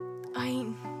I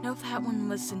know that one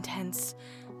was intense,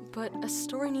 but a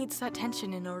story needs that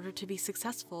tension in order to be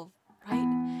successful,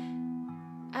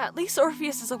 right? At least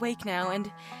Orpheus is awake now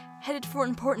and headed for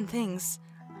important things.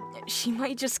 She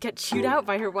might just get chewed out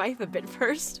by her wife a bit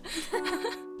first.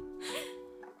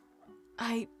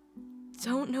 I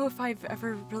don't know if I've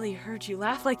ever really heard you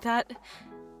laugh like that.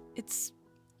 It's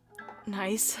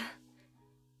nice.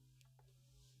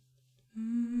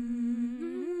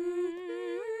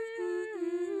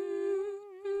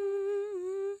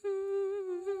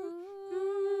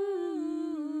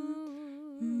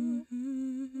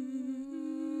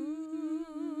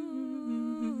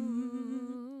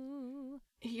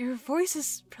 Your voice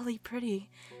is really pretty.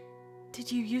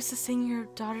 Did you used to sing your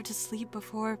daughter to sleep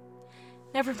before?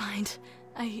 Never mind.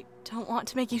 I don't want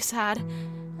to make you sad.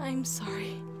 I'm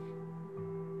sorry.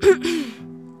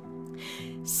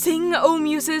 Sing, O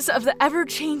muses of the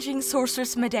ever-changing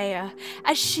sorceress Medea,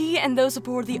 as she and those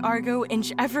aboard the Argo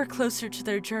inch ever closer to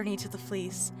their journey to the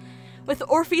Fleece. With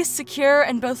Orpheus secure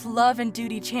and both love and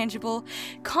duty tangible,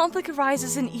 conflict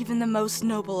arises in even the most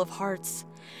noble of hearts.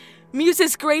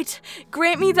 Muses great,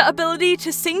 grant me the ability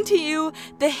to sing to you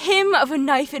the hymn of a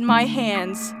knife in my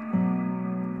hands.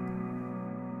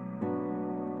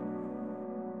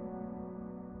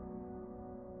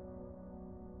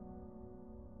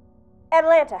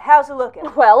 Atalanta, how's it looking?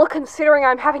 Well, considering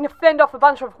I'm having to fend off a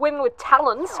bunch of women with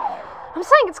talons, I'm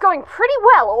saying it's going pretty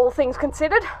well, all things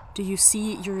considered. Do you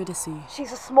see Eurydice?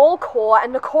 She's a small core,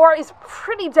 and the core is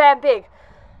pretty damn big.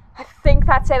 I think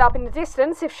that's set up in the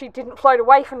distance if she didn't float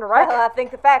away from the wreck. Well, I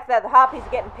think the fact that the Harpies are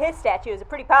getting pissed at you is a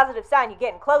pretty positive sign you're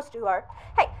getting close to her.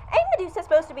 Hey, ain't Medusa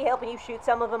supposed to be helping you shoot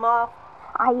some of them off?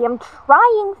 I am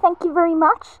trying, thank you very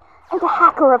much. I'm the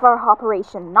hacker of our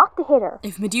operation, not the hitter.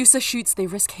 If Medusa shoots, they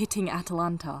risk hitting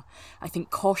Atalanta. I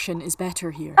think caution is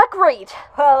better here. Agreed.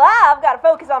 Well, I've got to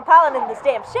focus on piloting this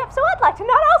damn ship, so I'd like to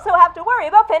not also have to worry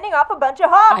about fending off a bunch of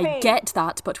Harpies. I get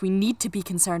that, but we need to be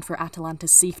concerned for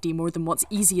Atalanta's safety more than what's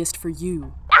easiest for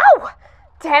you. Ow!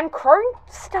 Damn crone,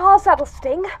 stars that'll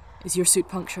sting. Is your suit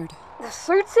punctured? The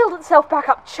suit sealed itself back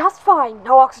up just fine,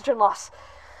 no oxygen loss.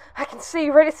 I can see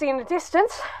Eurydice in the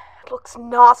distance. It looks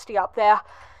nasty up there.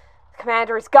 The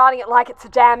commander is guarding it like it's a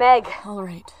damn egg. All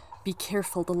right. Be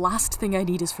careful. The last thing I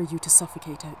need is for you to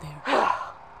suffocate out there.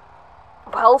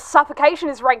 Well, suffocation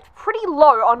is ranked pretty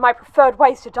low on my preferred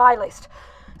ways to die list,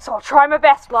 so I'll try my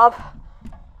best, love.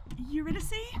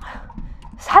 Eurydice?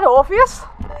 Is that Orpheus?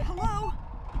 Hello?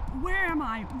 Where am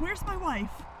I? Where's my wife?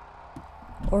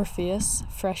 Orpheus,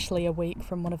 freshly awake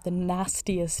from one of the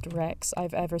nastiest wrecks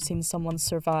I've ever seen someone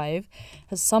survive,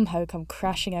 has somehow come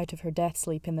crashing out of her death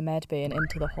sleep in the medbay and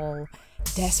into the hall,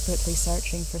 desperately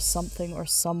searching for something or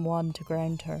someone to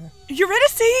ground her.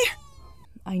 Eurydice!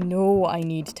 I know I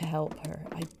need to help her.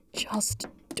 I just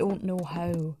don't know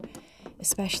how.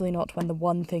 Especially not when the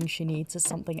one thing she needs is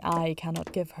something I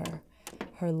cannot give her.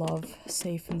 Her love,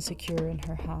 safe and secure in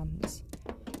her hands.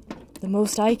 The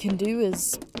most I can do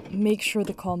is make sure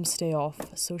the comms stay off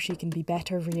so she can be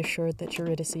better reassured that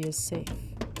Eurydice is safe.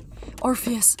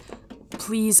 Orpheus,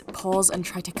 please pause and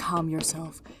try to calm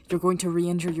yourself. You're going to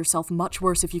re-injure yourself much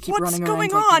worse if you keep running around like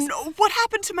this. What's going on? What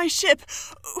happened to my ship?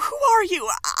 Who are you?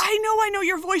 I know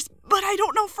your voice, but I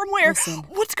don't know from where. Listen,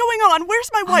 what's going on?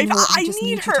 Where's my wife? I I just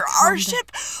need need you her. to calm Our down.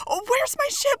 ship. Where's my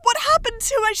ship? What happened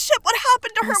to my ship? What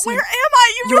happened to her? Listen, Where am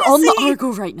I? Eurydice! You're on the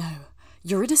Argo right now.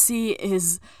 Eurydice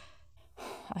is...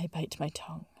 I bite my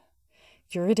tongue.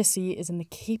 Eurydice is in the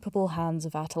capable hands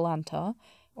of Atalanta,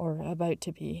 or about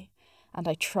to be, and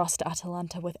I trust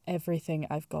Atalanta with everything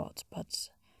I've got, but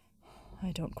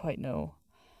I don't quite know.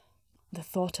 The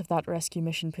thought of that rescue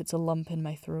mission puts a lump in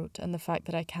my throat, and the fact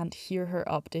that I can't hear her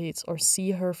updates or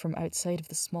see her from outside of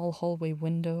the small hallway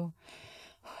window,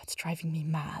 it's driving me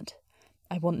mad.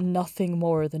 I want nothing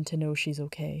more than to know she's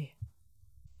okay.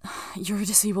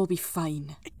 Eurydice will be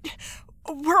fine.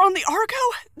 We're on the Argo?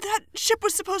 That ship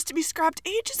was supposed to be scrapped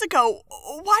ages ago.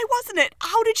 Why wasn't it?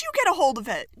 How did you get a hold of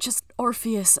it? Just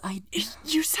Orpheus,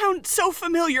 You sound so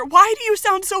familiar. Why do you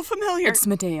sound so familiar? It's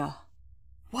Medea.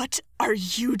 What are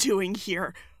you doing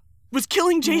here? Was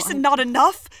killing Jason not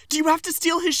enough? Do you have to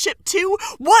steal his ship too?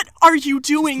 What are you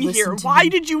doing Just here? listen to Why me.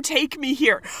 did you take me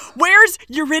here? Where's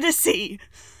Eurydice?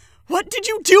 What did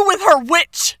you do with her,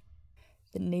 witch?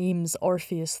 The names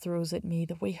Orpheus throws at me,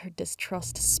 the way her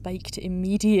distrust spiked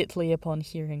immediately upon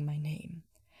hearing my name.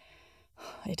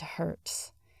 It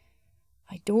hurts.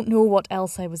 I don't know what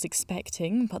else I was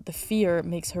expecting, but the fear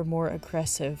makes her more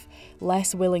aggressive,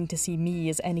 less willing to see me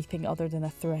as anything other than a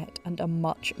threat, and a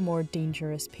much more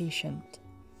dangerous patient.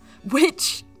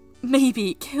 Witch?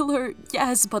 Maybe. Killer?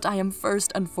 Yes, but I am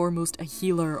first and foremost a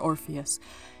healer, Orpheus.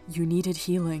 You needed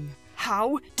healing.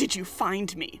 How did you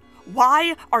find me?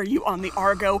 Why are you on the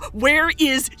Argo? Where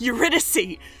is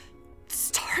Eurydice?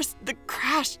 Stars, the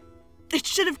crash. It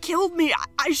should have killed me.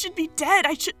 I should be dead.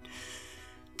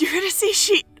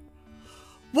 Eurydice,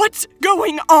 What's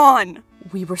going on?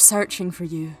 We were searching for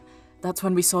you. That's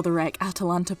when we saw the wreck.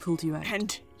 Atalanta pulled you out.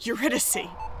 And Eurydice.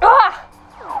 Ah!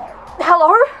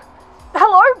 Hello?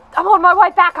 Hello? I'm on my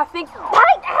way back, I think.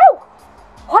 Hey, ow!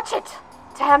 Watch it!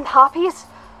 Damn harpies.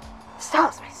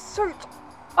 Stars, my suit.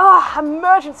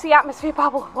 Emergency atmosphere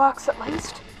bubble works at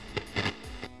least.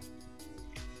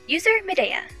 User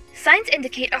Medea. Signs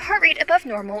indicate a heart rate above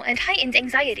normal and heightened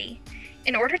anxiety.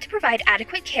 In order to provide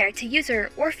adequate care to user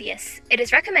Orpheus, it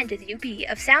is recommended you be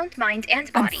of sound mind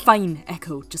and body. I'm fine,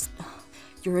 Echo. Just...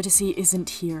 Eurydice isn't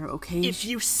here, okay? If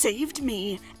you saved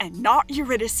me and not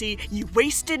Eurydice, you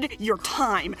wasted your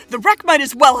time. The wreck might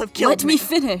as well have killed me. Let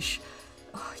me finish.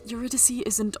 Eurydice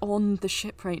isn't on the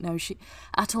ship right now.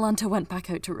 Atalanta went back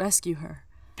out to rescue her.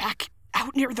 Back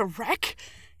out near the wreck?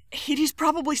 Hades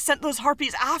probably sent those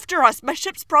harpies after us. My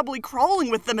ship's probably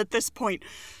crawling with them at this point.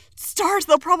 Stars,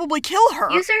 they'll probably kill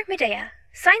her. User Medea.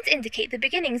 Signs indicate the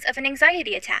beginnings of an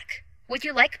anxiety attack. Would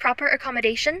you like proper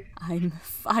accommodation? I'm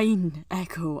fine,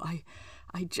 Echo.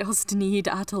 I just need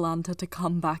Atalanta to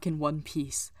come back in one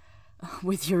piece.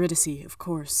 With Eurydice, of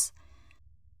course.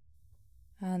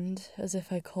 And, as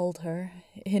if I called her,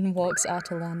 in walks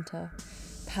Atalanta,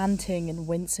 panting and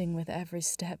wincing with every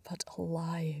step, but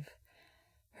alive.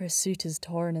 Her suit is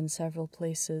torn in several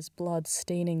places, blood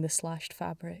staining the slashed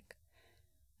fabric.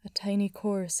 A tiny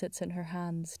core sits in her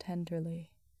hands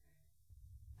tenderly.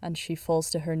 And she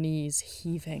falls to her knees,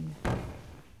 heaving.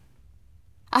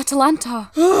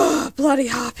 Atalanta! Bloody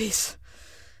harpies.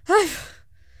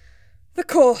 The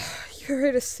core,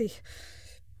 Eurydice.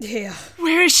 Here.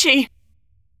 Where is she?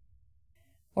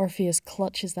 Orpheus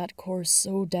clutches that core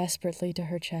so desperately to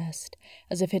her chest,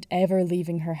 as if it ever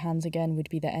leaving her hands again would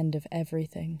be the end of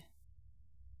everything.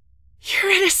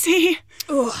 Eurydice!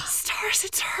 Ugh. Stars,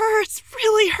 it's her! It's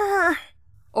really her!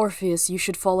 Orpheus, you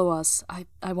should follow us.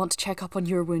 I want to check up on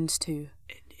your wounds too.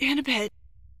 In a bit.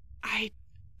 I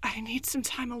need some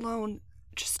time alone,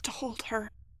 just to hold her.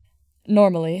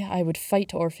 Normally, I would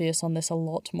fight Orpheus on this a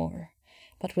lot more.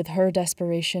 But with her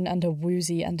desperation and a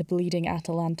woozy and bleeding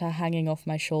Atalanta hanging off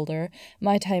my shoulder,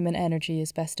 my time and energy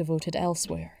is best devoted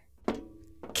elsewhere.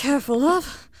 Careful,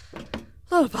 love.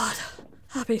 Little bud.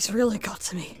 Harpies really got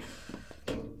to me.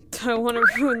 Don't want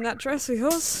to ruin that dress of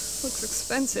yours. Looks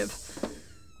expensive.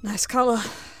 Nice colour.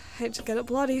 Hate to get it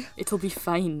bloody. It'll be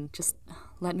fine. Just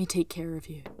let me take care of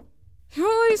you. You're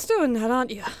always doing that,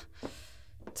 aren't you?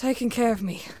 Taking care of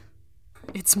me.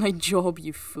 It's my job,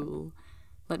 you fool.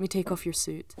 Let me take off your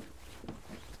suit.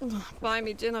 Buy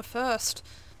me dinner first.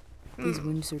 These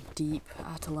wounds are deep,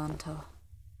 Atalanta.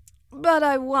 But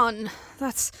I won.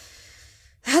 That's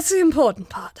the important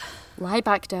part. Lie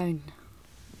back down.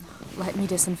 Let me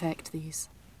disinfect these.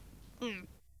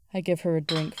 I give her a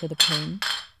drink for the pain.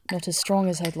 Not as strong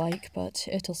as I'd like, but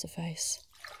it'll suffice.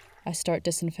 I start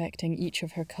disinfecting each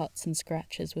of her cuts and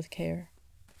scratches with care.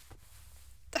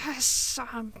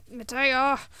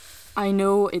 Medea. I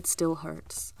know it still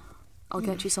hurts. I'll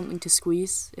get you something to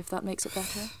squeeze, if that makes it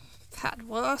better. Had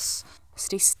worse.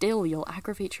 Stay still, you'll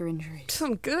aggravate your injuries.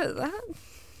 I'm good at that.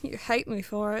 You hate me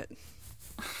for it.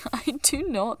 I do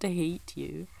not hate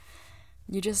you.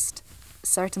 You just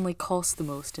certainly cost the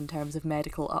most in terms of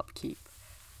medical upkeep.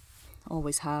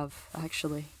 Always have,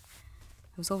 actually.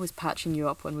 I was always patching you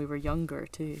up when we were younger,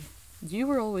 too. You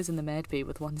were always in the medbay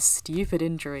with one stupid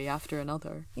injury after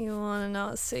another. You want to know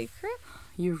a secret?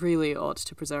 You really ought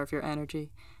to preserve your energy.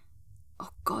 Oh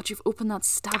God, you've opened that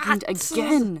stab wound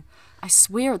again! I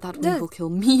swear that wound will kill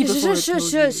me before it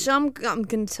kills you. I'm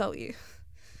gonna tell you.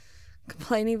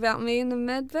 Complaining about me in the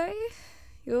medbay?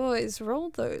 You always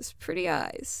rolled those pretty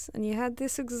eyes, and you had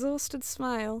this exhausted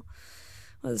smile.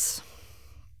 It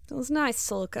was nice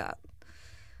to look at.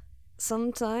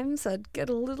 Sometimes I'd get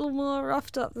a little more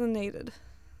roughed up than needed,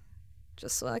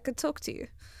 just so I could talk to you.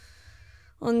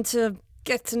 Want to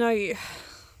get to know you.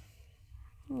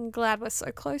 I'm glad we're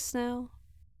so close now.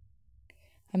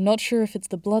 I'm not sure if it's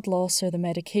the blood loss or the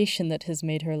medication that has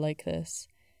made her like this.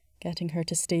 Getting her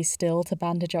to stay still to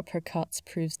bandage up her cuts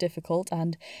proves difficult,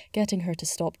 and getting her to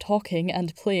stop talking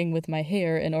and playing with my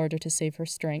hair in order to save her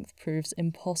strength proves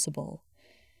impossible.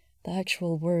 The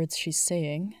actual words she's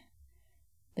saying,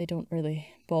 they don't really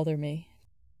bother me.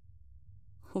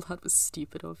 Well, that was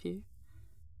stupid of you.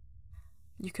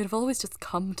 You could have always just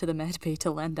come to the medbay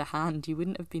to lend a hand. You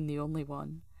wouldn't have been the only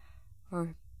one.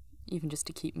 Or even just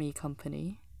to keep me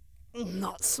company.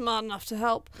 Not smart enough to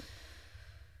help.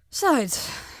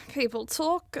 Besides, People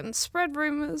talk and spread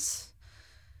rumours.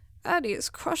 Addie is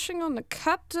crushing on the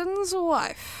captain's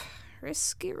wife.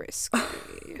 Risky, risky.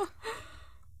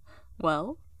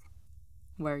 Well,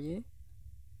 were you?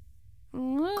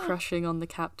 Crushing on the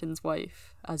captain's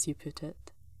wife, as you put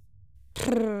it.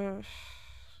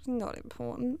 Not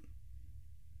important.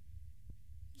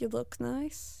 You look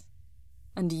nice.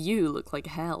 And you look like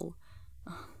hell.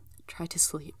 Try to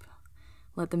sleep.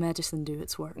 Let the medicine do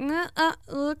its work.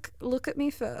 Look at me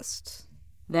first.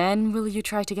 Then will you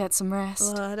try to get some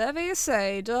rest? Whatever you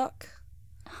say, Doc.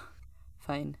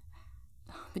 Fine.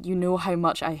 But you know how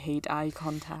much I hate eye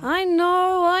contact. I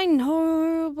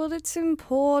know, but it's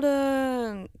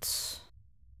important.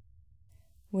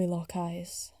 We lock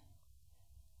eyes.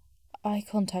 Eye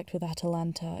contact with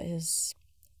Atalanta is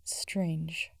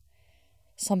strange.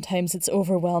 Sometimes it's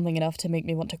overwhelming enough to make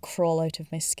me want to crawl out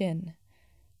of my skin.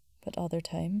 But other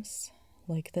times,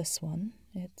 like this one,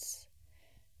 it's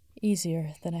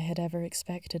easier than I had ever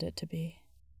expected it to be.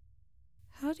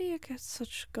 How do you get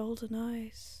such golden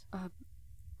eyes?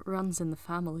 Runs in the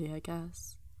family, I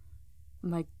guess.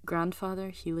 My grandfather,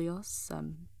 Helios,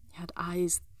 had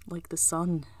eyes like the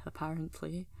sun,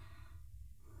 apparently.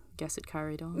 Guess it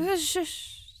carried on.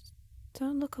 Shh.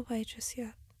 Don't look away just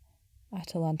yet.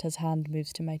 Atalanta's hand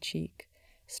moves to my cheek,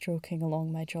 stroking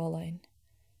along my jawline.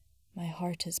 My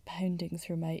heart is pounding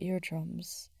through my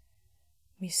eardrums.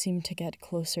 We seem to get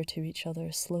closer to each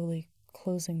other, slowly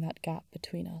closing that gap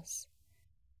between us.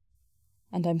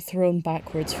 And I'm thrown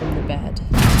backwards from the bed.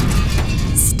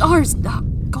 Stars!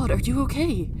 God, are you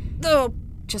okay? Oh.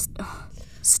 Just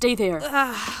stay there.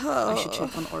 Oh. I should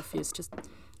check on Orpheus. Just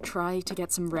try to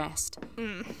get some rest,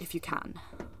 if you can.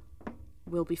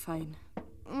 We'll be fine.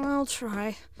 I'll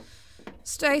try.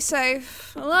 Stay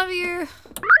safe. I love you.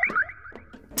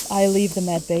 I leave the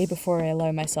medbay before I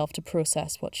allow myself to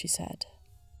process what she said.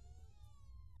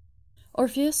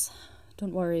 Orpheus,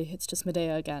 don't worry, it's just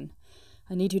Medea again.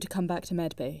 I need you to come back to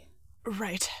medbay.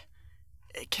 Right.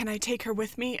 Can I take her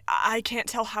with me? I can't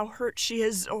tell how hurt she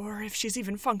is or if she's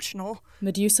even functional.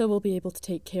 Medusa will be able to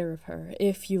take care of her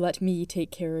if you let me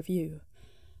take care of you.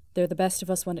 They're the best of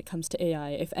us when it comes to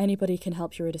AI. If anybody can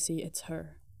help Eurydice, it's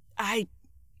her.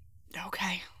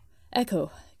 Okay.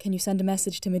 Echo, can you send a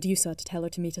message to Medusa to tell her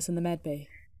to meet us in the medbay?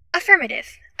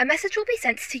 Affirmative. A message will be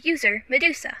sent to user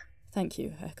Medusa. Thank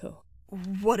you, Echo.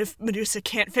 What if Medusa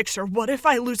can't fix her? What if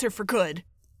I lose her for good?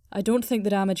 I don't think the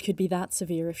damage could be that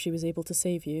severe if she was able to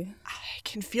save you. I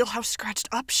can feel how scratched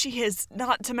up she is,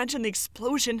 not to mention the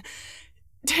explosion.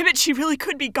 Damn it, she really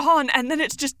could be gone, and then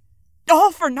it's just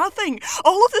all for nothing.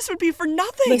 All of this would be for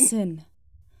nothing. Listen,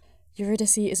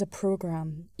 Eurydice is a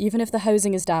program. Even if the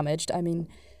housing is damaged,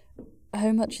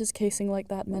 how much is casing like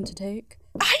that meant to take?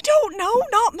 I don't know,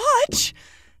 not much.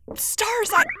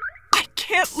 Stars, I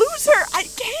can't lose her. I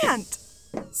can't.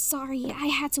 Sorry, I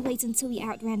had to wait until we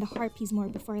outran the harpies more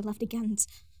before I left the guns.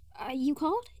 You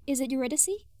called? Is it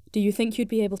Eurydice? Do you think you'd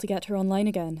be able to get her online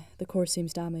again? The core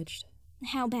seems damaged.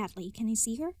 How badly? Can I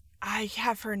see her? I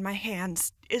have her in my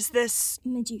hands. Is this...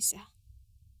 Medusa.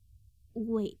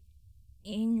 Wait,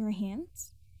 in your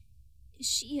hands?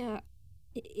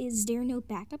 Is there no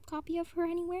backup copy of her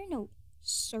anywhere? No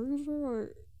server or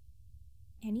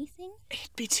anything?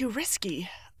 It'd be too risky.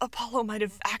 Apollo might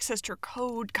have accessed her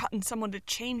code, gotten someone to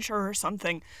change her or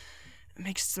something. It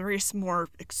makes the race more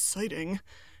exciting.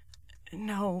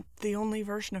 No, the only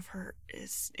version of her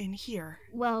is in here.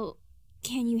 Well,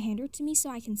 can you hand her to me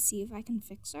so I can see if I can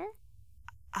fix her?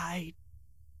 I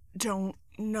don't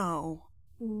know.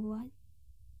 What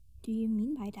do you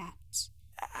mean by that?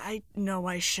 I know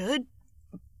I should,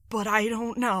 but I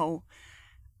don't know.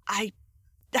 I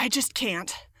just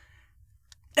can't.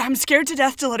 I'm scared to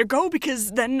death to let her go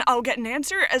because then I'll get an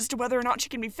answer as to whether or not she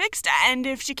can be fixed, and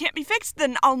if she can't be fixed,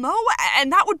 then I'll know,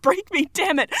 and that would break me,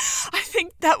 damn it. I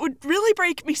think that would really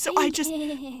break me, so I just...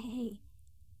 Hey.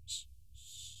 Shh.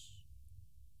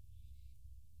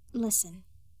 Listen.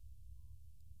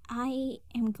 I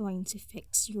am going to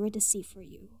fix Eurydice for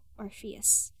you,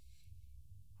 Orpheus.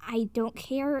 I don't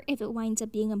care if it winds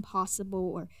up being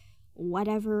impossible or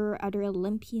whatever other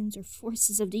Olympians or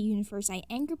forces of the universe I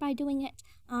anger by doing it,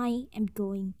 I am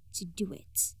going to do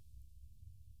it.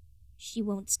 She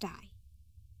won't die.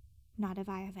 Not if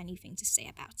I have anything to say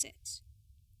about it.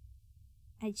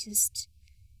 I just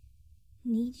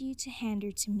need you to hand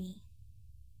her to me.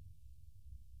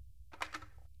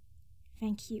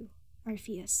 Thank you,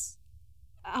 Orpheus.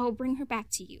 I'll bring her back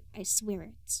to you, I swear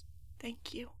it.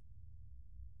 Thank you.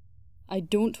 I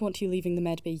don't want you leaving the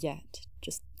medbay yet.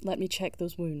 Just let me check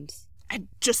those wounds. And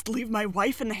just leave my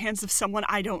wife in the hands of someone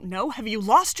I don't know? Have you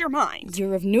lost your mind?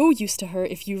 You're of no use to her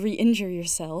if you re-injure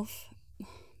yourself.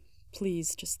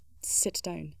 please, just sit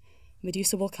down.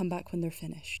 Medusa will come back when they're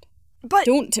finished. But...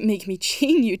 Don't make me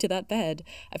chain you to that bed.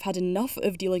 I've had enough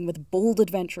of dealing with bold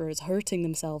adventurers hurting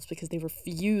themselves because they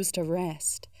refuse to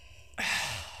rest.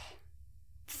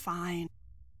 Fine.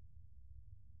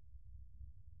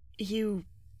 You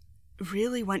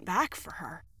really went back for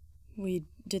her? We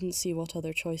didn't see what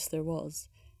other choice there was.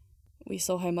 We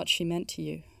saw how much she meant to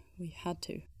you. We had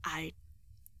to. I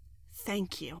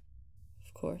thank you.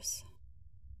 Of course.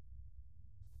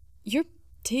 You're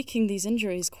taking these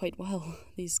injuries quite well.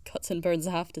 These cuts and burns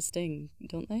have to sting,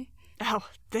 don't they? Oh,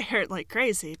 they hurt like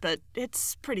crazy, but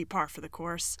it's pretty par for the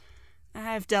course.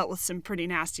 I've dealt with some pretty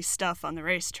nasty stuff on the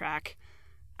racetrack.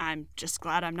 I'm just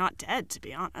glad I'm not dead, to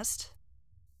be honest.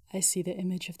 I see the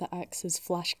image of the axes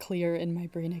flash clear in my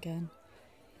brain again.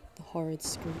 The horrid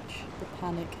screech, the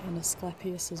panic in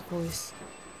Asclepius's voice.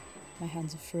 My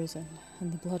hands are frozen,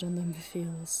 and the blood on them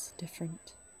feels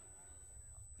different.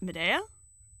 Medea?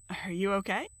 Are you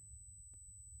okay?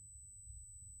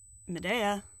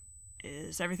 Medea,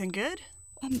 is everything good?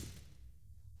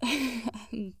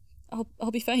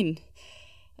 I'll be fine.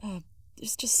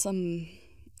 There's just some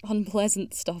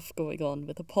unpleasant stuff going on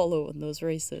with Apollo and those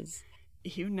races.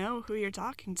 You know who you're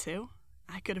talking to.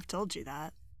 I could have told you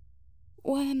that.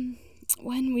 When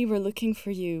we were looking for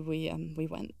you, we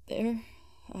went there.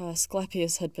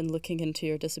 Asclepius had been looking into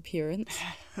your disappearance.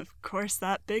 Of course,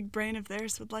 that big brain of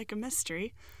theirs would like a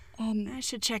mystery. I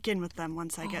should check in with them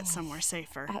once I get somewhere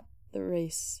safer. At the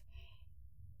race,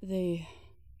 they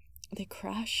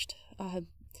crashed. A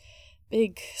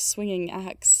big swinging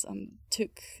axe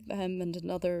took them and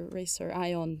another racer,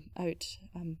 Ion, out.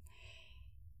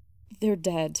 They're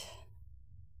dead.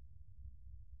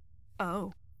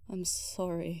 Oh. I'm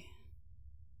sorry.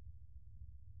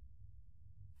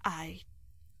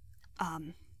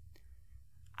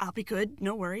 I'll be good,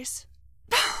 no worries.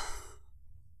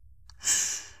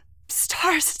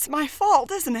 Stars, it's my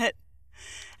fault, isn't it?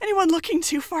 Anyone looking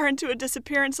too far into a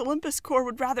disappearance Olympus Corps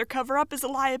would rather cover up as a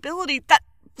liability. That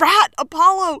rat,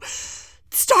 Apollo!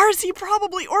 Stars, he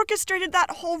probably orchestrated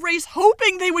that whole race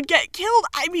hoping they would get killed.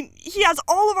 I mean, he has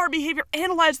all of our behavior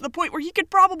analyzed to the point where he could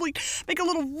probably make a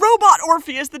little robot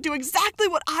Orpheus that do exactly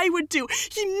what I would do.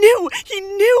 He knew!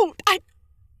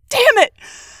 Damn it!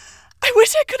 I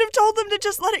wish I could have told them to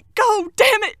just let it go.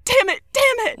 Damn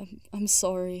it! I'm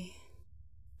sorry.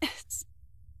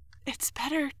 It's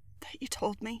better that you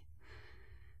told me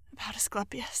about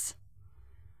Asclepius.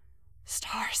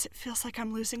 Stars, it feels like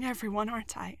I'm losing everyone,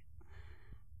 aren't I?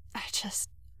 I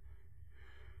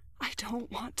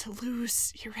don't want to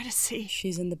lose Eurydice.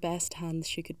 She's in the best hands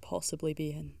she could possibly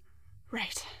be in.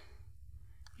 Right.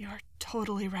 You're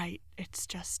totally right. It's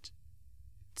just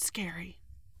scary.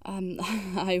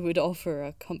 I would offer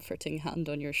a comforting hand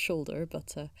on your shoulder,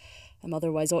 but I'm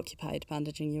otherwise occupied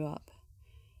bandaging you up.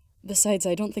 Besides,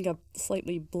 I don't think a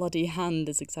slightly bloody hand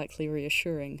is exactly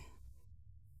reassuring.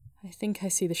 I think I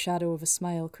see the shadow of a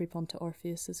smile creep onto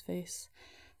Orpheus's face,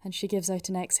 and she gives out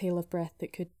an exhale of breath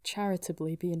that could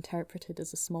charitably be interpreted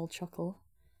as a small chuckle.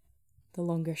 The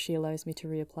longer she allows me to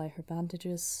reapply her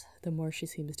bandages, the more she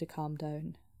seems to calm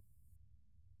down.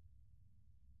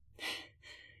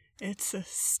 It's a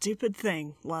stupid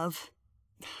thing, love.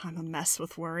 I'm a mess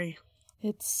with worry.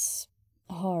 It's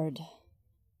hard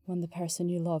when the person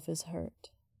you love is hurt.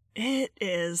 It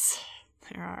is.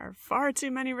 There are far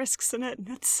too many risks in it, and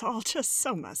it's all just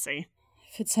so messy.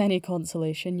 If it's any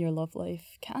consolation, your love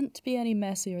life can't be any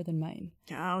messier than mine.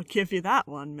 I'll give you that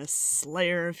one, Miss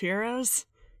Slayer of Heroes.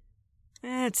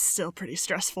 It's still pretty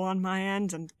stressful on my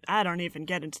end, and I don't even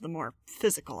get into the more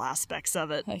physical aspects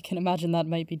of it. I can imagine that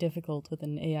might be difficult with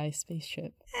an AI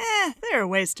spaceship. There are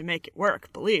ways to make it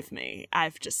work, believe me.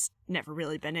 I've just never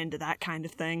really been into that kind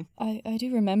of thing. I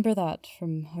do remember that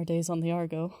from our days on the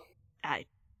Argo. I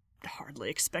hardly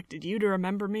expected you to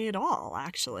remember me at all,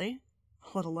 actually.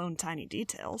 Let alone tiny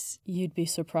details. You'd be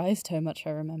surprised how much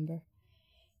I remember.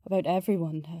 About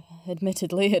everyone.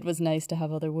 Admittedly, it was nice to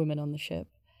have other women on the ship.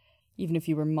 Even if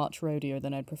you were much rowdier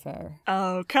than I'd prefer.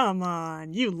 Oh, come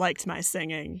on. You liked my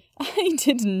singing. I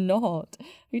did not.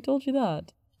 Who told you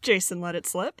that? Jason let it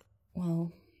slip.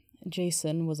 Well,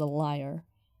 Jason was a liar.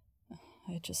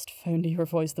 I just found your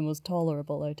voice the most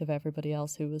tolerable out of everybody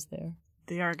else who was there.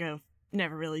 The Argo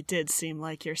never really did seem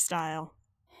like your style.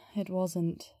 It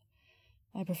wasn't.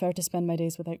 I prefer to spend my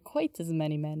days without quite as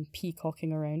many men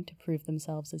peacocking around to prove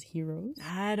themselves as heroes.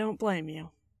 I don't blame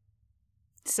you.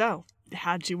 So,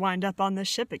 how'd you wind up on this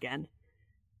ship again?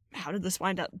 How did this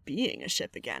wind up being a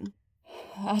ship again?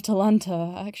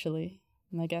 Atalanta, actually.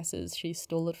 My guess is she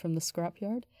stole it from the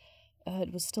scrapyard.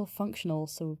 It was still functional,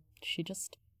 so she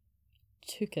just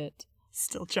took it.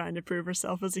 Still trying to prove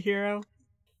herself as a hero?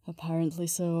 Apparently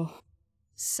so.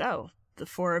 So, the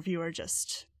four of you are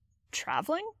just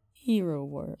traveling? Hero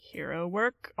work. Hero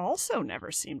work also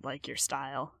never seemed like your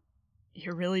style.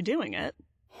 You're really doing it.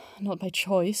 Not by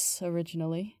choice,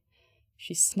 originally.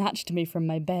 She snatched me from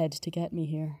my bed to get me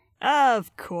here.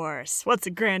 Of course. What's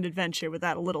a grand adventure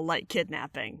without a little light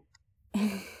kidnapping?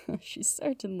 She's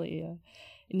certainly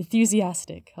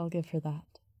enthusiastic, I'll give her that.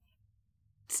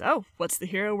 So, what's the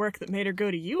hero work that made her go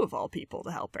to you of all people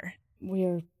to help her?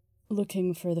 We're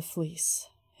looking for the fleece.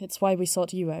 It's why we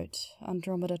sought you out.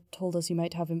 Andromeda told us you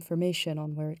might have information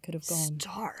on where it could have gone.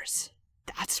 Stars?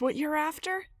 That's what you're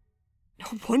after?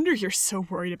 No wonder you're so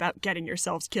worried about getting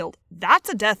yourselves killed. That's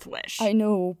a death wish. I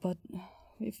know, but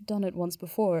we've done it once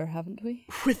before, haven't we?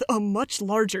 With a much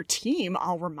larger team,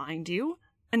 I'll remind you.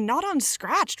 And not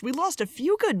unscratched. We lost a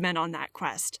few good men on that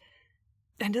quest.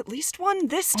 And at least one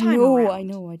this time around. I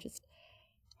know,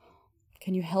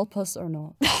 Can you help us or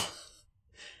not?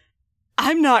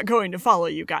 I'm not going to follow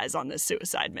you guys on this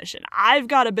suicide mission. I've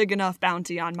got a big enough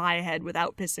bounty on my head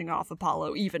without pissing off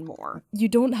Apollo even more. You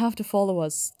don't have to follow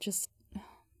us. Just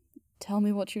tell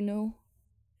me what you know.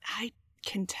 I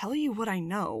can tell you what I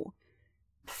know.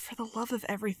 But for the love of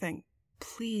everything,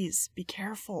 please be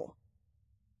careful.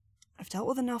 I've dealt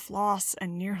with enough loss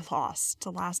and near loss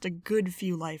to last a good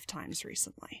few lifetimes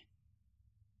recently.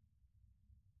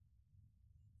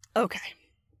 Okay,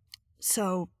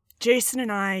 so Jason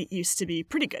and I used to be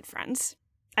pretty good friends.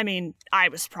 I mean, I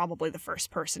was probably the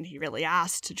first person he really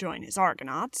asked to join his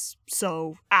Argonauts,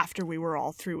 so after we were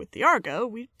all through with the Argo,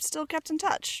 we still kept in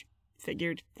touch.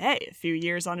 Figured, hey, a few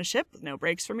years on a ship with no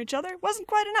breaks from each other wasn't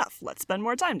quite enough. Let's spend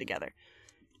more time together.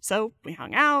 So we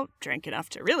hung out, drank enough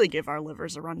to really give our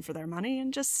livers a run for their money,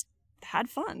 and just had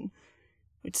fun.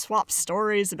 We'd swap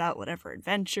stories about whatever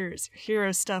adventures or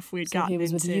hero stuff we'd gotten into. So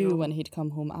he was with you when he'd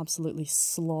come home absolutely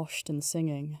sloshed and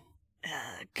singing.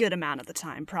 A good amount of the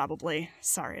time, probably.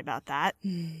 Sorry about that.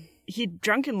 He'd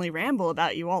drunkenly ramble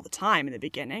about you all the time in the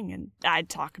beginning, and I'd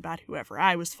talk about whoever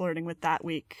I was flirting with that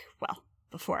week, well,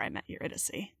 before I met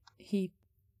Eurydice. He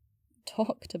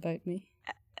talked about me?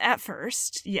 At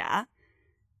first, yeah.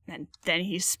 And then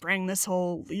he sprang this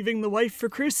whole leaving the wife for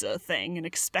Crusoe thing and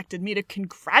expected me to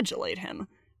congratulate him.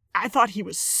 I thought he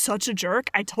was such a jerk.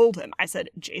 I told him, I said,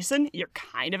 Jason, you're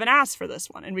kind of an ass for this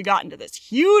one. And we got into this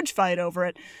huge fight over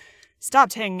it.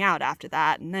 Stopped hanging out after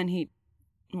that, and then he,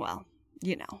 well,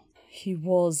 you know. He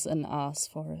was an ass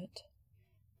for it.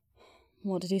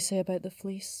 What did he say about the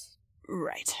fleece?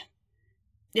 Right.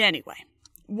 Anyway,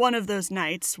 one of those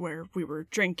nights where we were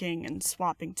drinking and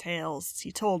swapping tales,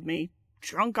 he told me,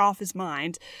 drunk off his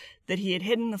mind, that he had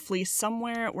hidden the fleece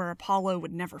somewhere where Apollo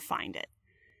would never find it.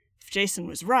 If Jason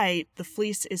was right, the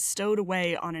fleece is stowed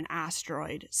away on an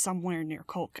asteroid somewhere near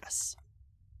Colchis.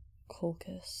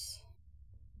 Colchis.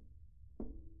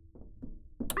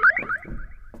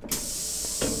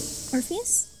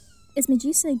 Orpheus? It's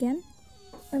Medusa again.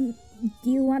 Do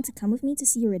you want to come with me to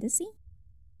see Eurydice?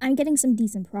 I'm getting some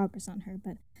decent progress on her,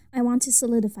 but I want to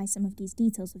solidify some of these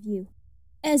details with you.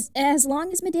 As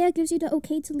long as Medea gives you the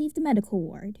okay to leave the medical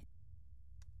ward.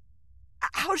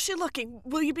 How's she looking?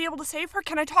 Will you be able to save her?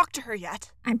 Can I talk to her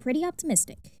yet? I'm pretty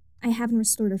optimistic. I haven't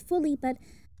restored her fully, but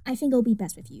I think it'll be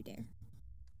best with you there.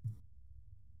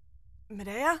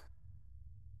 Medea?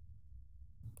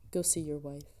 Go see your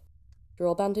wife. You're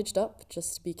all bandaged up,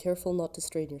 just be careful not to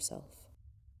strain yourself.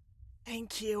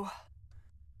 Thank you.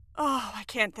 Oh, I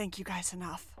can't thank you guys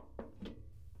enough.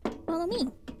 Follow me.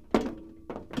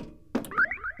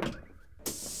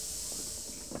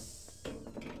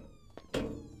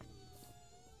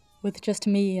 With just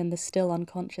me and the still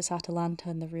unconscious Atalanta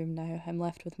in the room now, I'm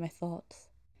left with my thoughts.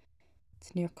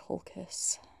 It's near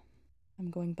Colchis. I'm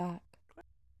going back.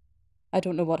 I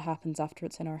don't know what happens after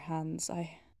it's in our hands.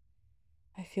 I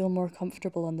feel more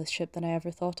comfortable on this ship than I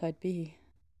ever thought I'd be.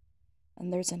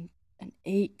 And there's an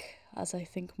ache as I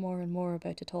think more and more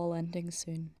about it all ending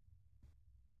soon.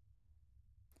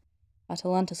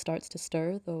 Atalanta starts to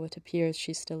stir, though it appears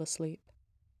she's still asleep.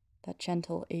 That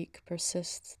gentle ache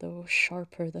persists, though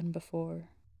sharper than before.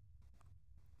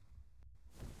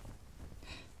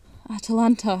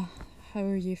 Atalanta, how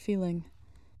are you feeling?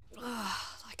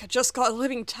 Like I just got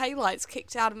living taillights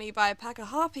kicked out of me by a pack of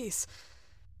harpies.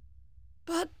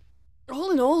 But,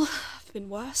 all in all, I've been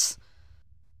worse.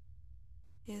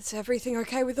 Is everything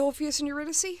okay with Orpheus and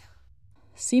Eurydice?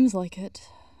 Seems like it.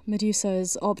 Medusa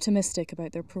is optimistic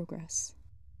about their progress.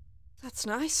 That's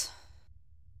nice.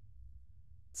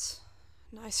 It's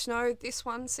nice to know this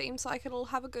one seems like it'll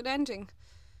have a good ending.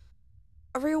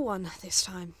 A real one this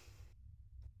time.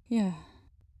 Yeah,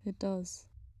 it does.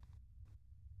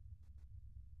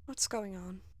 What's going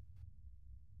on?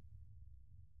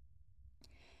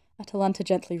 Atalanta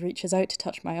gently reaches out to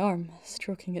touch my arm,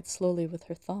 stroking it slowly with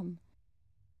her thumb.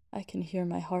 I can hear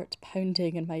my heart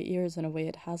pounding in my ears in a way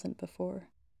it hasn't before,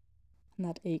 and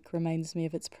that ache reminds me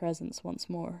of its presence once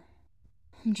more.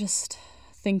 I'm just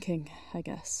thinking, I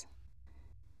guess.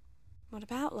 What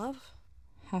about, love?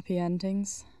 Happy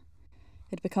endings.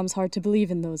 It becomes hard to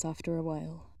believe in those after a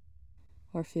while.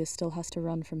 Orpheus still has to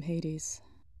run from Hades.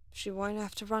 She won't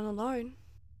have to run alone.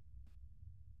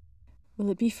 Will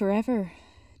it be forever,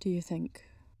 do you think?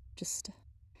 Just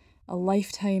a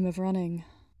lifetime of running?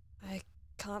 I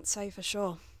can't say for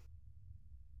sure.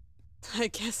 I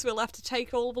guess we'll have to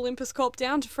take all of Olympus Corp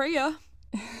down to free her.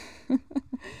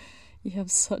 You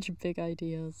have such big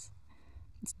ideas.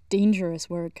 It's dangerous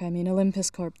work. I mean, Olympus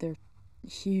Corp, they're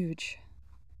huge.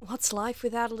 What's life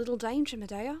without a little danger,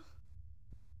 Medea?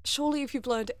 Surely if you've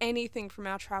learned anything from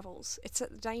our travels, it's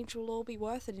that the danger will all be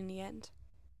worth it in the end.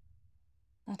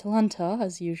 Atalanta,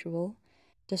 as usual,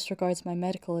 disregards my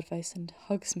medical advice and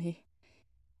hugs me.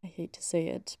 I hate to say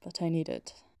it, but I need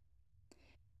it.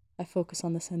 I focus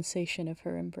on the sensation of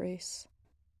her embrace,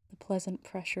 the pleasant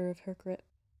pressure of her grip,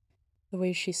 the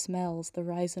way she smells, the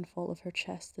rise and fall of her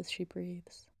chest as she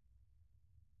breathes.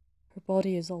 Her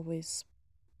body is always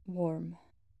warm.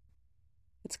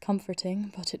 It's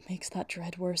comforting, but it makes that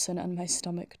dread worsen and my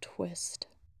stomach twist.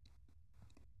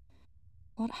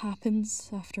 What happens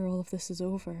after all of this is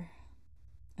over?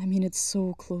 I mean, it's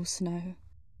so close now.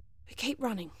 We keep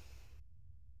running.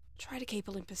 Try to keep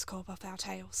Olympus Corp off our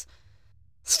tails.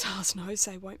 Stars knows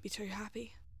they won't be too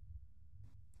happy.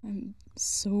 I'm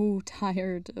so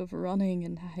tired of running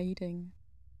and hiding.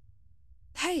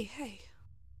 Hey,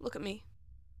 look at me.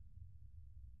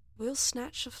 We'll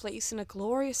snatch the fleece in a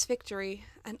glorious victory,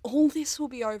 and all this will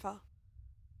be over.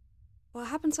 What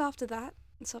happens after that,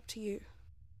 it's up to you.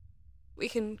 We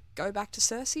can go back to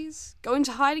Circe's, go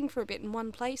into hiding for a bit in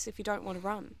one place if you don't want to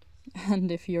run.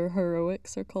 And if your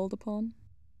heroics are called upon?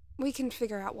 We can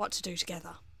figure out what to do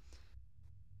together.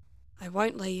 I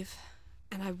won't leave,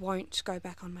 and I won't go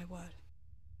back on my word.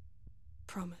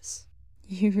 Promise.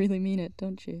 You really mean it,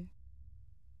 don't you?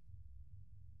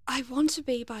 I want to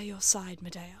be by your side,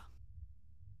 Medea.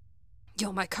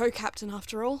 You're my co-captain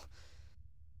after all.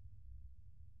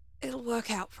 It'll work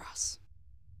out for us.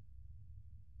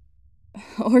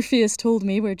 Orpheus told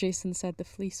me where Jason said the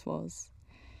fleece was.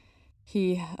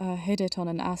 He hid it on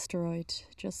an asteroid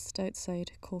just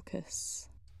outside Colchis.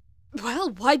 Well,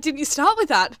 why didn't you start with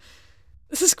that?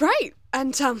 This is great,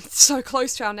 and so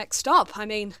close to our next stop. I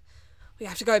mean, we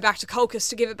have to go back to Colchis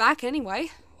to give it back anyway.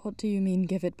 What do you mean,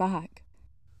 give it back?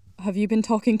 Have you been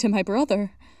talking to my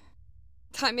brother?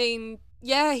 I mean,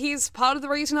 yeah, he's part of the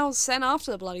reason I was sent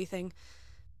after the bloody thing.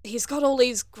 He's got all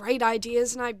these great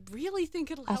ideas, and I really think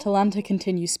it'll help. Atalanta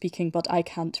continues speaking, but I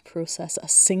can't process a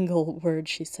single word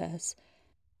she says.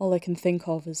 All I can think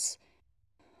of is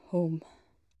home.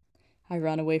 I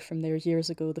ran away from there years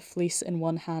ago, the fleece in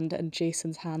one hand and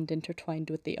Jason's hand intertwined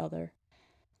with the other.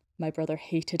 My brother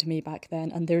hated me back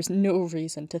then, and there's no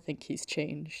reason to think he's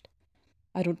changed.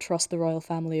 I don't trust the royal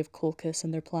family of Colchis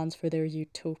and their plans for their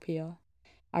utopia.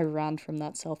 I ran from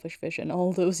that selfish vision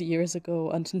all those years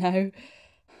ago, and now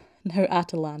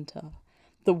Atalanta,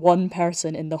 the one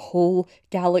person in the whole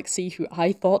galaxy who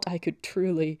I thought I could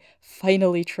truly,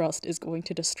 finally trust, is going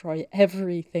to destroy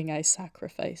everything I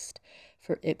sacrificed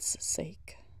for its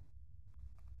sake.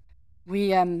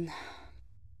 We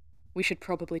should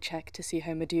probably check to see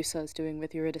how Medusa is doing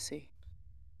with Eurydice.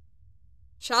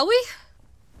 Shall we?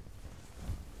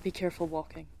 Be careful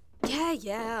walking.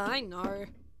 Yeah, I know.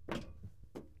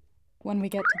 When we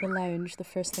get to the lounge, the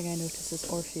first thing I notice is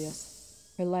Orpheus,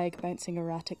 her leg bouncing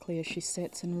erratically as she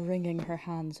sits and wringing her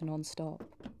hands non-stop.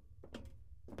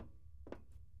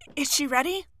 Is she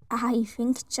ready? I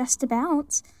think just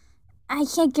about. I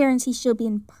can't guarantee she'll be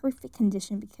in perfect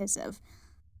condition because of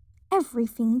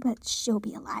everything, but she'll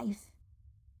be alive.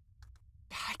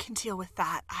 I can deal with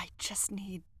that. I just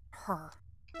need her.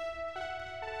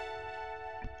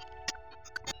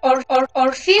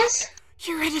 Orpheus?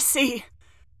 Eurydice!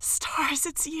 Stars,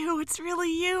 it's you. It's really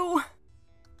you.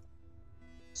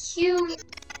 You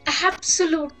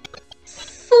absolute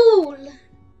fool.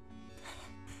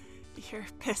 You're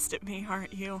pissed at me,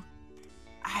 aren't you?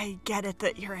 I get it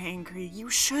that you're angry. You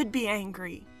should be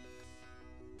angry.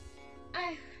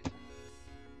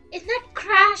 In that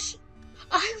crash,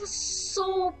 I was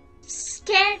so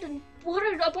scared and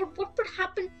worried about what would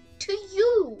happen to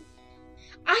you.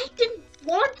 I didn't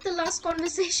want the last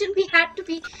conversation we had to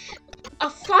be a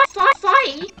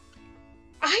fight.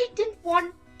 I didn't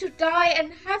want to die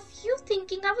and have you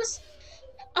thinking I was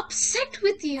upset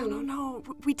with you. No.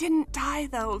 We didn't die,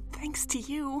 though, thanks to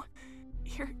you.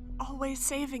 You're always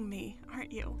saving me,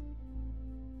 aren't you?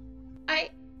 I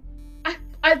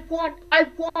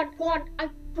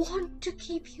want to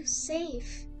keep you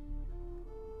safe.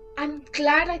 I'm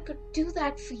glad I could do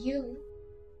that for you.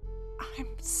 I'm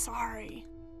sorry.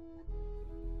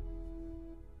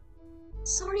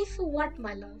 Sorry for what,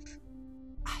 my love?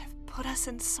 I've put us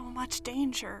in so much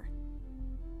danger.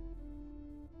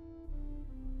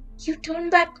 You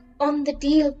turned back on the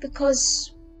deal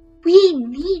because we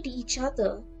need each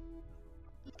other.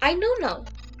 I know now.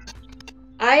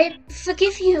 I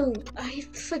forgive you. I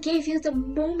forgave you the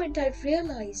moment I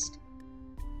realized.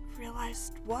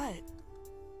 Realized what?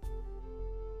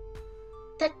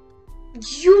 That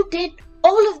you did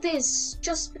all of this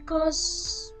just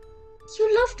because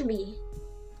you loved me.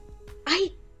 I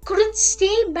couldn't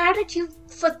stay mad at you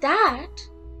for that.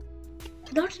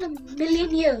 Not in a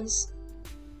million years.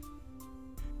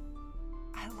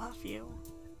 I love you.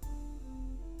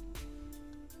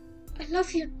 I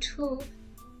love you too.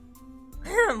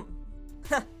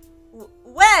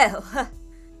 Well,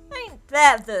 ain't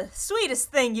that the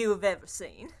sweetest thing you've ever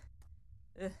seen?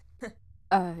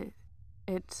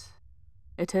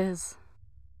 It is.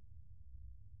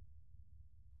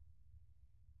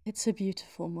 It's a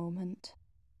beautiful moment.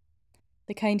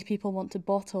 The kind people want to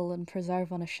bottle and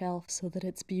preserve on a shelf so that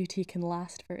its beauty can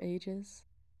last for ages.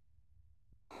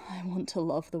 I want to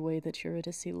love the way that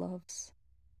Eurydice loves,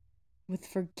 with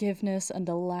forgiveness and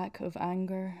a lack of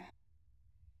anger.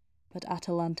 But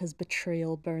Atalanta's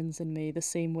betrayal burns in me the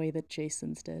same way that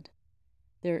Jason's did.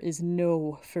 There is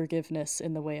no forgiveness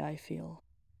in the way I feel.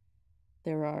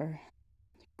 There are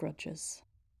grudges.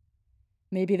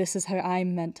 Maybe this is how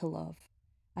I'm meant to love,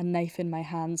 a knife in my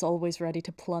hands, always ready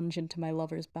to plunge into my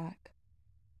lover's back.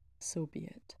 So be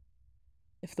it.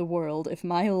 If the world, if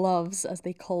my loves, as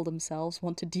they call themselves,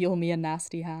 want to deal me a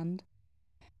nasty hand,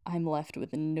 I'm left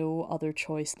with no other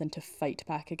choice than to fight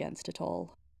back against it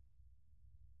all.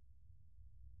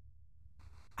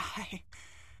 I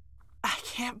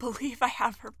can't believe I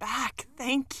have her back.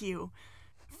 Thank you.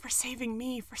 For saving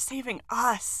me, for saving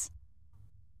us.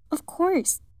 Of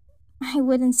course. I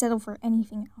wouldn't settle for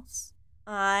anything else.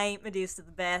 I ain't Medusa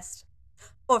the best.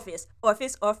 Orpheus.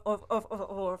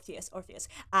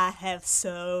 I have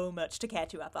so much to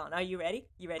catch you up on. Are you ready?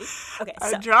 Okay,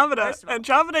 so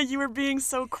Andromeda, you were being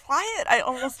so quiet. I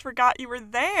almost forgot you were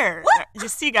there. What? You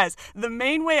see, guys, the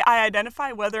main way I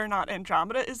identify whether or not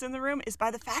Andromeda is in the room is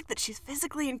by the fact that she's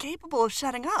physically incapable of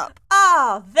shutting up.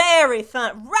 Oh, very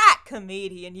fun. Right,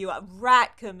 comedian. You are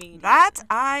right, comedian. That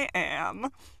I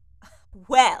am.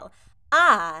 Well,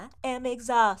 I am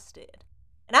exhausted.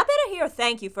 And I better hear a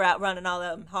thank you for outrunning all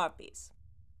them harpies.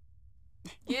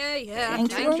 Yeah.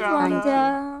 Thank you,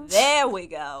 Andromeda. There we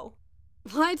go.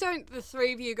 Why don't the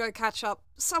three of you go catch up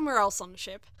somewhere else on the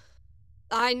ship?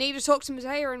 I need to talk to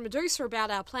Medea and Medusa about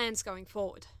our plans going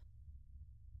forward.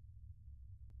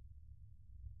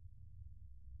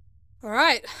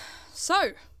 Alright,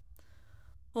 so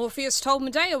Orpheus told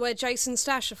Medea where Jason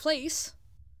stashed the fleece.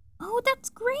 Oh, that's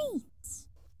great.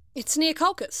 It's near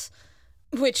Colchis,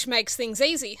 which makes things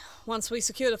easy. Once we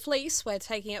secure the fleece, we're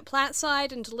taking it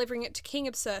platside and delivering it to King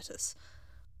Absyrtus.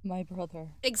 My brother.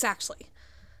 Exactly.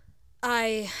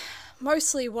 I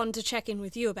mostly wanted to check in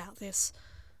with you about this.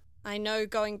 I know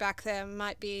going back there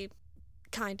might be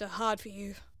kinda hard for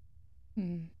you.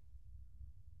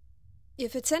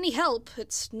 If it's any help,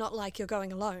 it's not like you're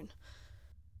going alone.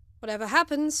 Whatever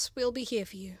happens, we'll be here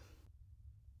for you.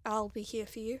 I'll be here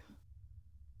for you.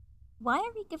 Why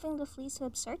are we giving the fleece to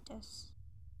Absyrtus?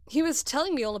 He was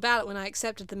telling me all about it when I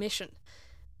accepted the mission.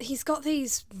 He's got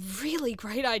these really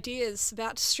great ideas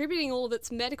about distributing all of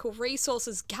its medical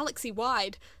resources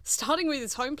galaxy-wide, starting with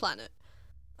his home planet.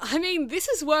 I mean, this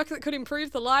is work that could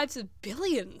improve the lives of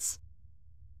billions.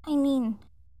 I mean,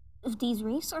 if these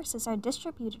resources are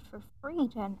distributed for free,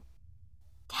 then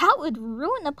that would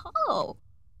ruin Apollo.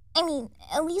 I mean,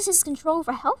 at least his control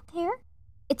over healthcare.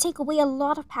 It'd take away a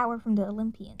lot of power from the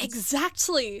Olympians.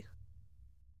 Exactly!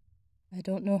 I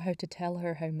don't know how to tell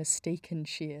her how mistaken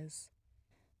she is.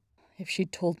 If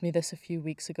she'd told me this a few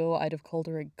weeks ago, I'd have called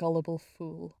her a gullible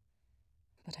fool.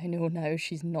 But I know now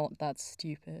she's not that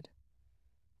stupid.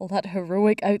 All that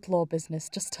heroic outlaw business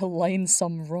just to line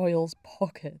some royal's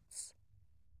pockets.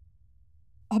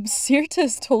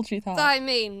 Absyrtus told you that? I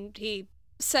mean, he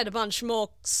said a bunch more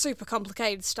super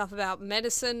complicated stuff about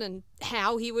medicine and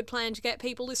how he would plan to get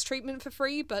people this treatment for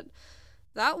free, but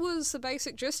that was the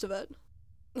basic gist of it.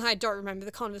 I don't remember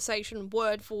the conversation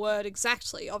word for word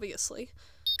exactly, obviously.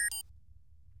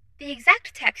 The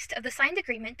exact text of the signed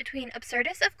agreement between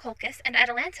Absurdus of Colchis and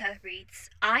Atalanta reads,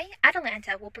 I,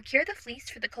 Atalanta, will procure the fleece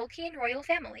for the Colchian royal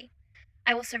family.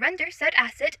 I will surrender said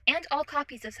asset and all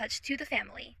copies of such to the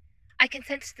family. I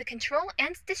consent to the control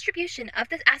and distribution of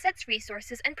the asset's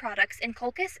resources and products in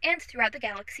Colchis and throughout the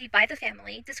galaxy by the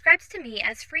family, described to me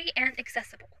as free and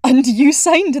accessible. And you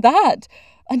signed that?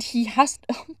 And he has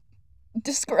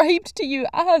described to you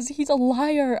as he's a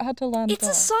liar, Atalanta. It's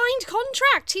a signed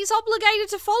contract. He's obligated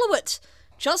to follow it.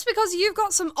 Just because you've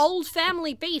got some old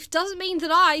family beef doesn't mean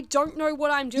that I don't know what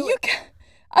I'm doing.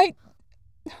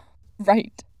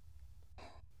 Right.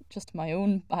 Just my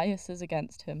own biases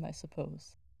against him, I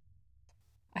suppose.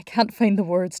 I can't find the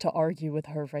words to argue with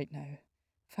her right now.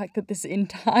 The fact that this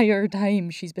entire time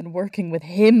she's been working with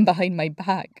him behind my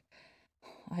back.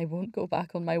 I won't go back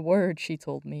on my word, she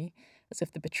told me, as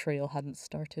if the betrayal hadn't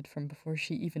started from before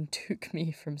she even took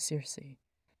me from Circe.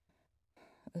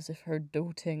 As if her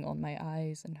doting on my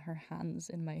eyes and her hands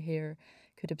in my hair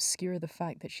could obscure the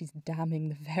fact that she's damning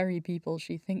the very people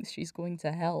she thinks she's going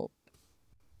to help.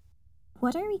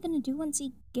 What are we gonna do once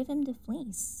you give him the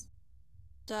fleece?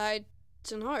 I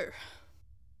don't know.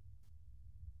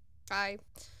 I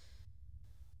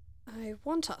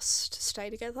want us to stay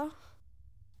together.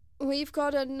 We've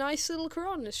got a nice little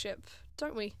Corona ship,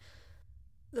 don't we?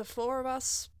 The 4 of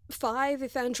us, 5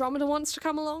 if Andromeda wants to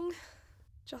come along.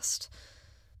 Just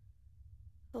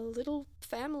a little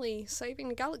family saving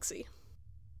the galaxy.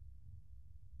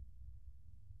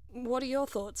 What are your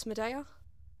thoughts, Medea?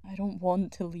 I don't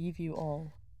want to leave you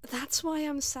all. That's why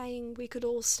I'm saying we could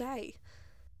all stay.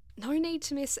 No need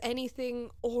to miss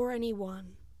anything or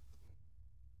anyone.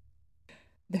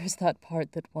 There's that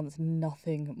part that wants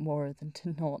nothing more than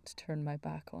to not turn my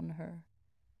back on her.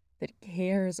 That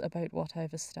cares about what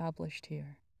I've established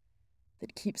here.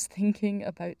 That keeps thinking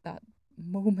about that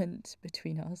moment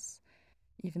between us,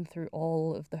 even through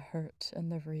all of the hurt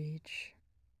and the rage.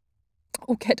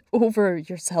 Oh, get over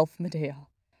yourself, Medea.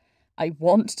 I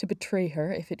want to betray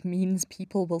her if it means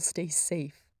people will stay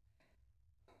safe.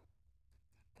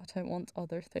 But I want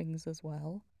other things as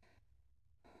well.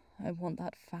 I want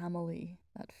that family,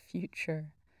 that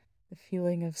future, the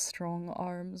feeling of strong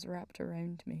arms wrapped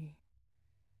around me.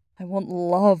 I want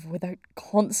love without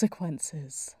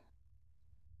consequences.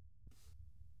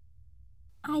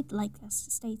 I'd like us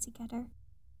to stay together.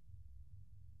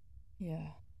 Yeah,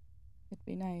 it'd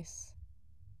be nice.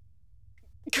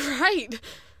 Great!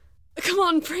 Come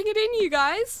on, bring it in, you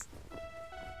guys!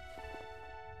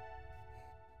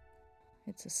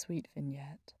 It's a sweet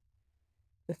vignette.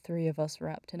 The 3 of us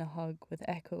wrapped in a hug with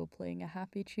Echo playing a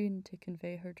happy tune to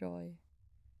convey her joy.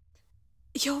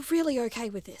 You're really okay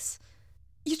with this?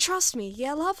 You trust me,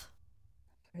 yeah, love?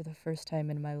 For the first time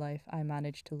in my life, I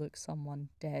managed to look someone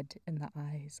dead in the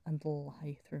eyes and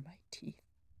lie through my teeth.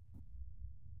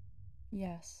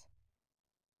 Yes.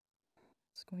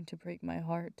 It's going to break my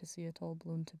heart to see it all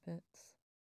blown to bits.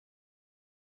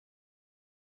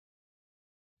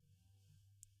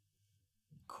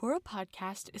 Cora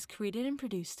Podcast is created and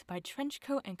produced by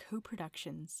Trenchcoat & Co.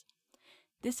 Productions.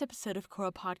 This episode of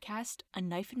Cora Podcast, A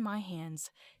Knife in My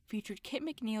Hands, featured Kit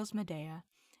McNeil's Medea,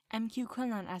 MQ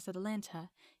Quinlan as Atalanta,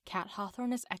 Kat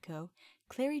Hawthorne as Echo,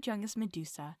 Clary Jung as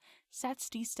Medusa, Sats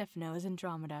D. Stefano as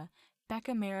Andromeda,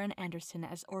 Becca Marin Anderson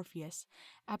as Orpheus,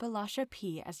 Abalasha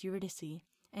P. as Eurydice,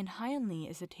 and Hyan Lee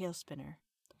as the Tailspinner.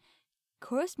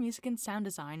 Cora's music and sound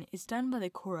design is done by the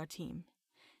Cora team.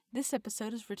 This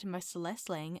episode is written by Celeste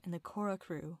Lang and the Cora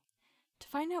crew. To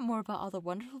find out more about all the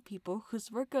wonderful people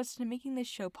whose work goes into making this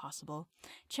show possible,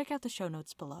 check out the show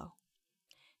notes below.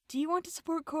 Do you want to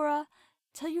support Cora?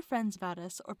 Tell your friends about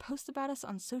us or post about us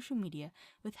on social media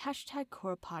with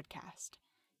 #CoraPodcast.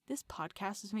 This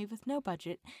podcast was made with no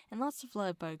budget and lots of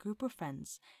love by a group of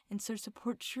friends, and so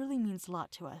support truly means a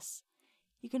lot to us.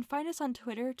 You can find us on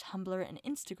Twitter, Tumblr, and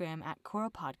Instagram at Cora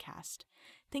Podcast.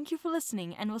 Thank you for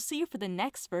listening, and we'll see you for the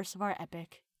next verse of our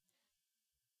epic.